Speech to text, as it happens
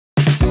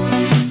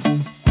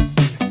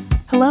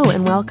Hello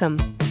and welcome.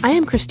 I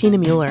am Christina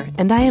Mueller,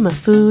 and I am a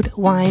food,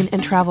 wine,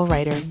 and travel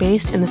writer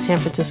based in the San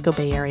Francisco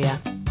Bay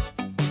Area.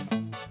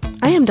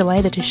 I am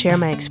delighted to share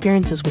my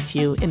experiences with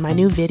you in my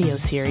new video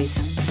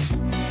series.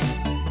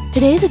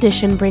 Today's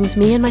edition brings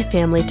me and my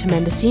family to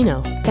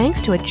Mendocino,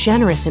 thanks to a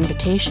generous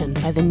invitation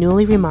by the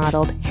newly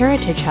remodeled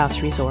Heritage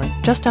House Resort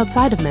just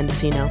outside of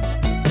Mendocino.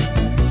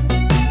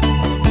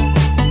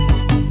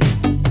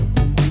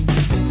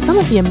 Some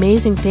of the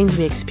amazing things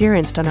we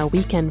experienced on our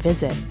weekend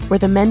visit were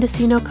the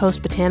Mendocino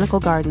Coast Botanical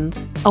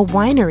Gardens, a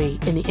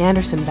winery in the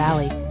Anderson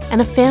Valley,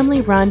 and a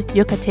family-run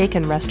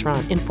Yucatecan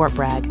restaurant in Fort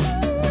Bragg.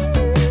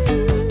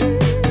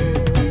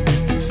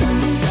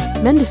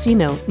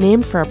 Mendocino,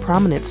 named for a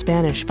prominent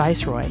Spanish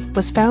viceroy,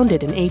 was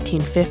founded in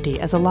 1850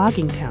 as a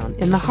logging town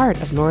in the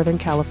heart of Northern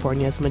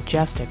California's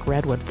majestic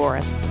redwood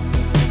forests.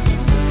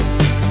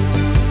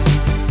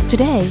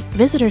 Today,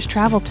 visitors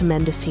travel to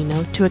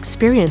Mendocino to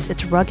experience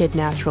its rugged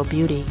natural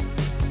beauty.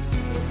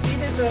 See,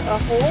 there's a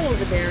hole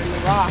over there in the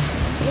rock.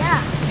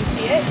 Yeah. You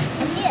see it?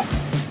 I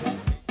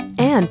see it.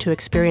 And to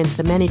experience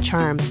the many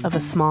charms of a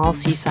small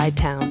seaside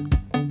town.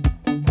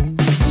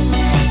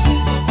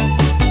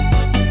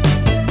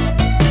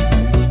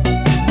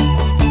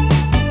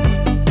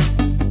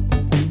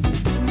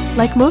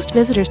 Like most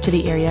visitors to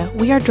the area,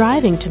 we are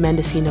driving to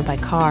Mendocino by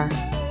car,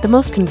 the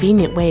most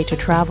convenient way to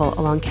travel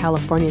along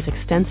California's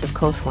extensive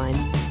coastline.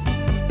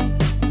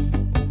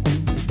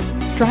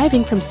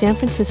 Driving from San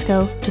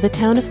Francisco to the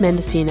town of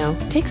Mendocino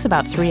takes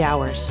about 3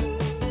 hours.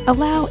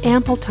 Allow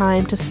ample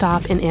time to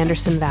stop in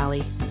Anderson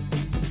Valley.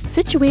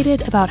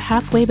 Situated about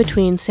halfway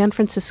between San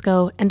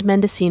Francisco and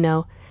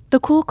Mendocino,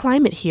 the cool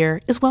climate here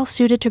is well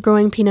suited to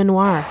growing Pinot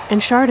Noir and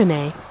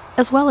Chardonnay,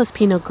 as well as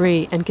Pinot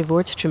Gris and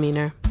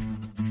Gewürztraminer.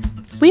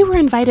 We were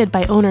invited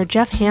by owner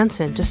Jeff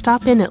Hansen to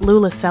stop in at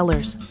Lula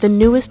Cellars, the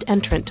newest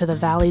entrant to the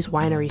valley's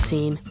winery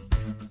scene.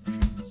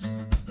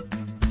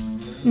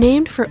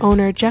 Named for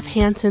owner Jeff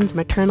Hansen's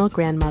maternal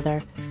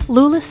grandmother,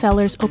 Lula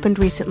Cellars opened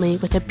recently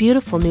with a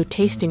beautiful new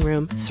tasting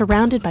room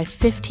surrounded by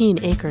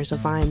 15 acres of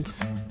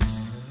vines.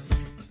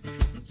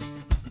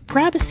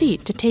 Grab a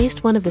seat to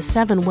taste one of the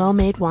 7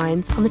 well-made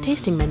wines on the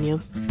tasting menu.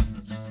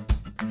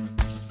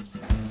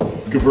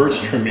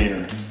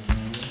 Gewürztraminer,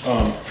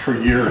 for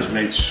years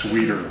made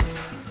sweeter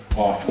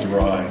off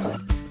dry.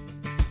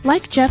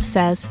 Like Jeff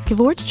says,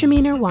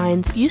 Gewürztraminer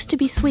wines used to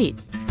be sweet,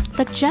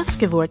 but Jeff's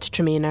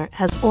Gewürztraminer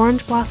has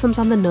orange blossoms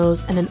on the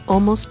nose and an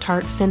almost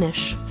tart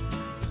finish.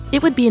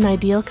 It would be an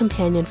ideal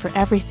companion for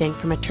everything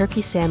from a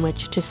turkey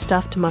sandwich to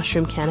stuffed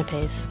mushroom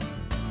canapes.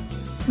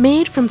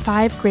 Made from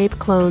 5 grape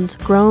clones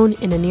grown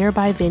in a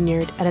nearby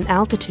vineyard at an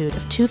altitude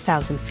of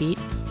 2,000 feet,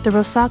 the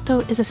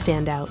Rosato is a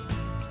standout.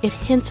 It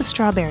hints of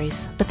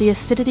strawberries, but the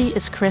acidity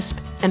is crisp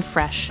and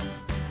fresh.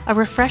 A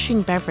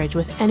refreshing beverage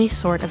with any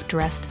sort of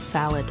dressed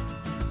salad.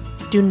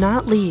 Do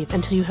not leave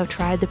until you have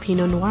tried the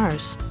Pinot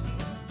Noirs.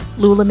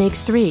 Lula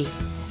makes 3,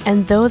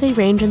 and though they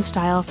range in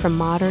style from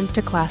modern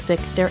to classic,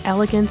 their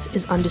elegance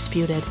is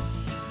undisputed.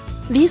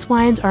 These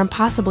wines are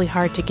impossibly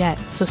hard to get,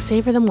 so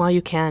savor them while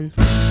you can.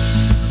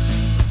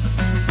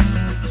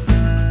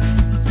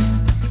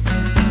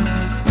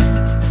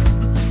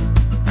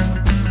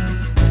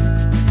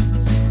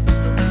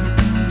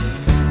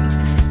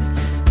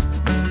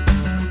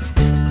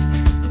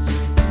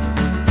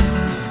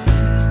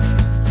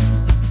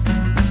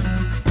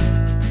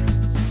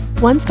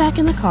 Once back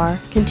in the car,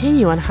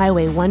 continue on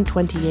Highway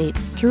 128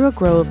 through a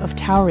grove of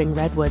towering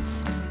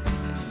redwoods.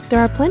 There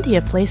are plenty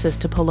of places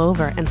to pull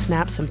over and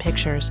snap some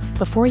pictures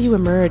before you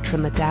emerge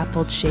from the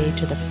dappled shade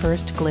to the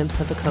first glimpse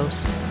of the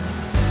coast.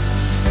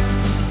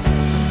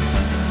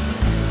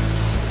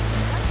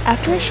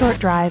 After a short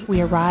drive,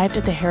 we arrived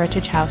at the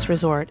Heritage House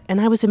Resort,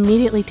 and I was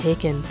immediately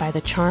taken by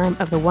the charm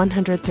of the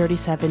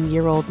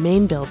 137-year-old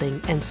main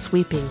building and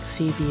sweeping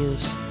sea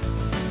views.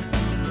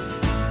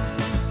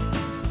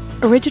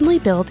 Originally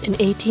built in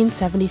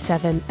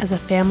 1877 as a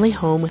family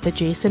home with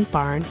adjacent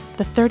barn,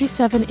 the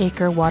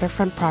 37-acre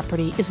waterfront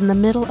property is in the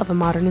middle of a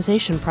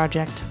modernization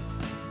project.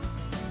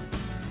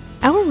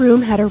 Our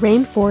room had a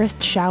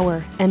rainforest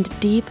shower and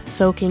deep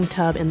soaking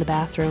tub in the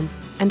bathroom,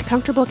 and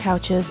comfortable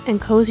couches and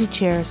cozy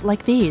chairs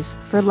like these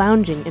for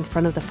lounging in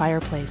front of the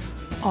fireplace,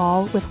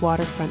 all with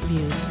waterfront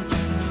views.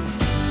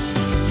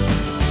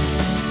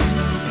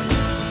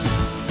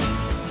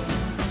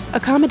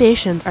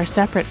 Accommodations are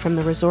separate from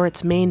the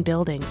resort's main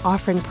building,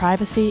 offering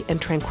privacy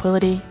and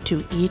tranquility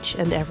to each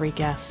and every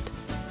guest.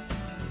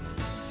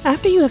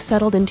 After you have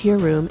settled into your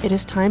room, it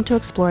is time to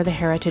explore the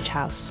Heritage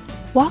House.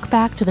 Walk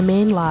back to the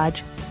main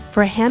lodge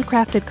for a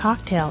handcrafted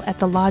cocktail at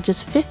the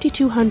lodge's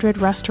 5200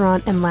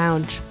 restaurant and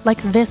lounge,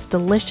 like this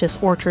delicious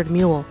Orchard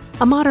Mule,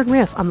 a modern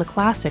riff on the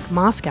classic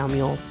Moscow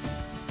Mule.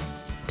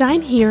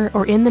 Dine here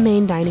or in the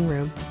main dining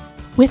room.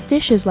 With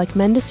dishes like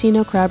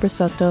Mendocino crab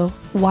risotto,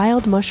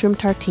 wild mushroom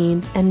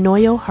tartine, and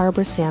Noyo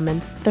harbor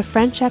salmon, the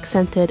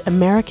French-accented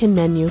American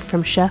menu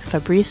from chef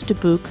Fabrice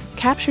Dubuc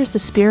captures the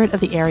spirit of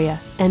the area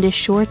and is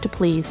sure to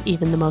please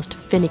even the most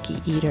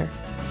finicky eater.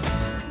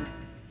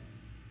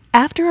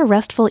 After a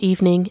restful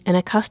evening and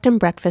a custom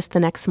breakfast the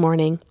next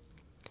morning,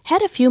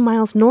 Head a few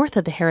miles north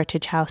of the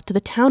Heritage House to the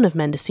town of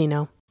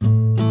Mendocino.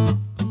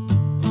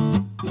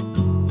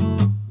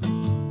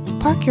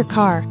 Park your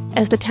car,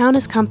 as the town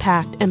is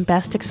compact and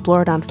best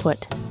explored on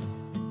foot.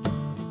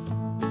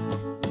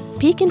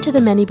 Peek into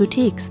the many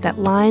boutiques that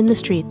line the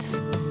streets.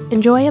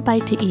 Enjoy a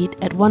bite to eat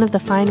at one of the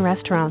fine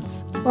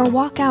restaurants, or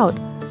walk out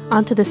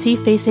onto the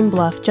sea-facing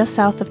bluff just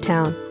south of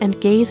town and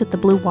gaze at the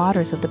blue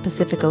waters of the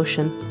Pacific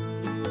Ocean.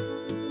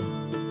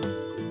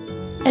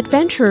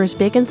 Adventurers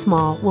big and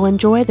small will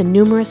enjoy the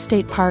numerous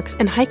state parks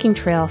and hiking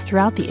trails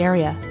throughout the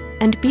area,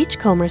 and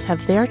beachcombers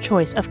have their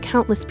choice of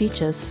countless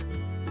beaches.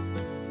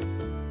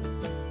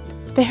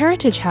 The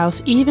Heritage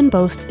House even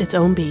boasts its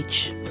own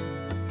beach.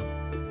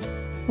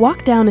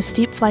 Walk down a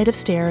steep flight of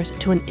stairs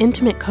to an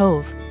intimate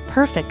cove,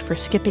 perfect for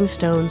skipping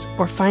stones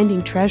or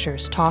finding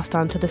treasures tossed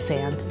onto the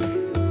sand.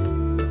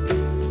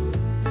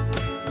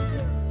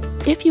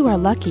 If you are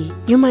lucky,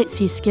 you might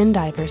see skin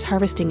divers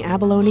harvesting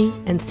abalone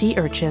and sea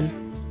urchin.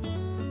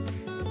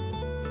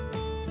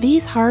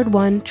 These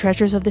hard-won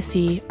treasures of the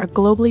sea are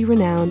globally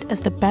renowned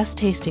as the best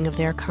tasting of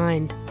their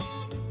kind.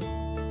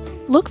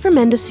 Look for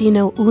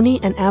Mendocino uni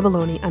and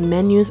abalone on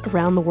menus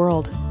around the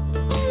world.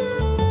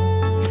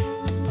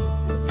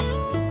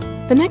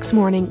 The next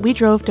morning, we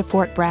drove to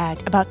Fort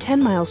Bragg, about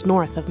 10 miles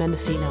north of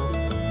Mendocino.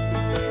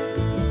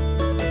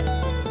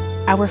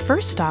 Our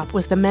first stop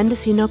was the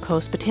Mendocino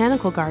Coast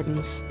Botanical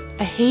Gardens,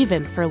 a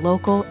haven for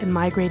local and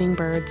migrating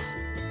birds.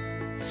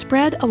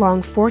 Spread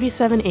along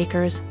 47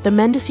 acres, the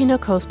Mendocino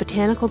Coast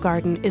Botanical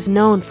Garden is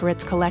known for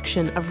its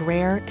collection of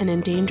rare and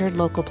endangered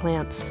local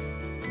plants.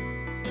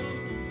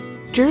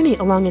 Journey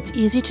along its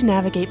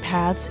easy-to-navigate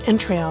paths and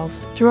trails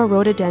through a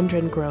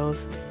rhododendron grove,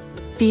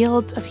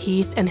 fields of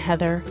heath and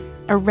heather,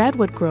 a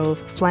redwood grove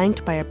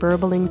flanked by a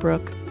burbling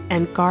brook,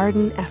 and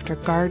garden after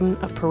garden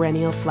of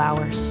perennial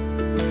flowers.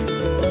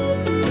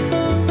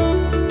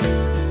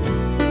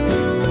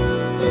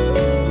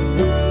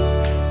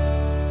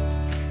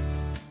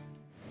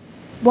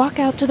 Walk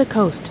out to the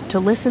coast to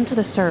listen to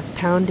the surf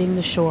pounding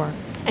the shore,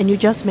 and you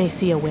just may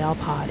see a whale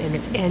pod in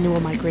its annual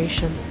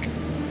migration.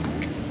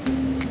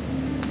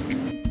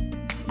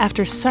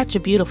 After such a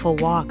beautiful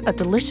walk, a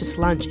delicious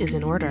lunch is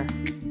in order.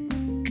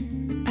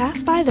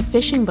 Pass by the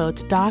fishing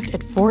boats docked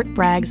at Fort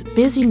Bragg's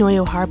busy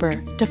Noyo Harbor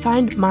to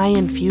find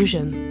Mayan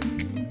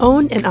Fusion.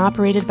 Owned and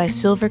operated by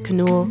Silver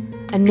Canul,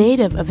 a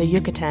native of the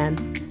Yucatan,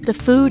 the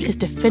food is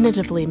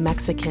definitively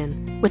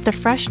Mexican, with the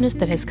freshness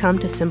that has come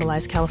to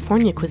symbolize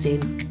California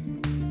cuisine.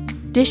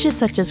 Dishes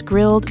such as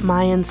grilled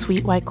Mayan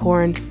sweet white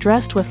corn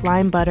dressed with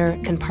lime butter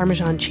and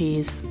Parmesan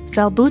cheese,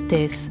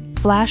 salbutes,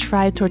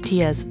 flash-fried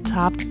tortillas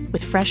topped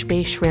with fresh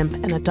bay shrimp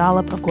and a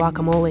dollop of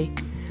guacamole,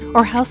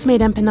 or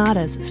house-made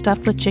empanadas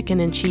stuffed with chicken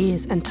and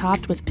cheese and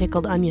topped with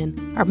pickled onion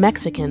are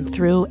Mexican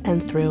through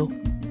and through.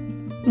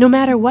 No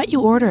matter what you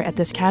order at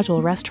this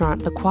casual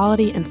restaurant, the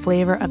quality and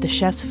flavor of the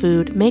chef's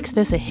food makes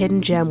this a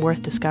hidden gem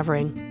worth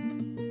discovering.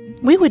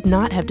 We would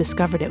not have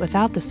discovered it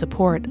without the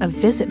support of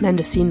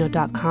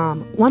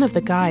visitmendocino.com, one of the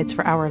guides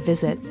for our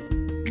visit.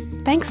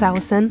 Thanks,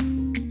 Allison.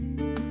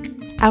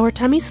 Our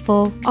tummies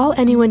full, all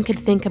anyone could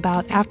think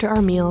about after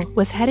our meal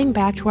was heading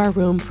back to our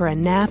room for a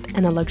nap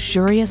and a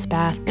luxurious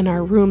bath in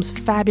our room's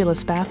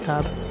fabulous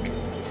bathtub.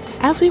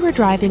 As we were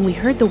driving, we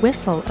heard the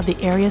whistle of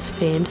the area's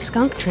famed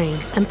skunk train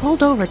and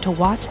pulled over to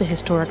watch the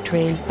historic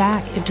train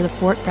back into the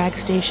Fort Bragg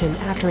station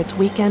after its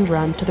weekend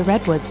run to the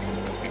Redwoods.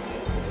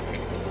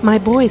 My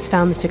boys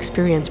found this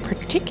experience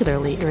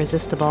particularly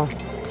irresistible.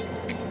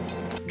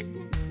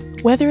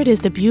 Whether it is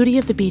the beauty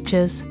of the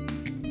beaches,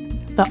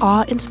 the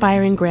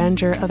awe-inspiring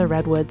grandeur of the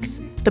redwoods,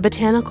 the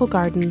botanical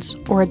gardens,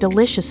 or a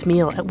delicious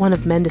meal at one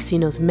of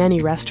Mendocino's many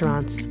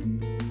restaurants,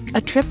 a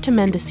trip to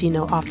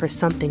Mendocino offers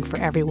something for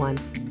everyone.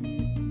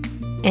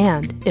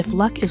 And if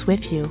luck is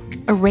with you,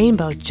 a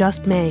rainbow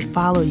just may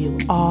follow you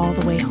all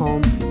the way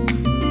home.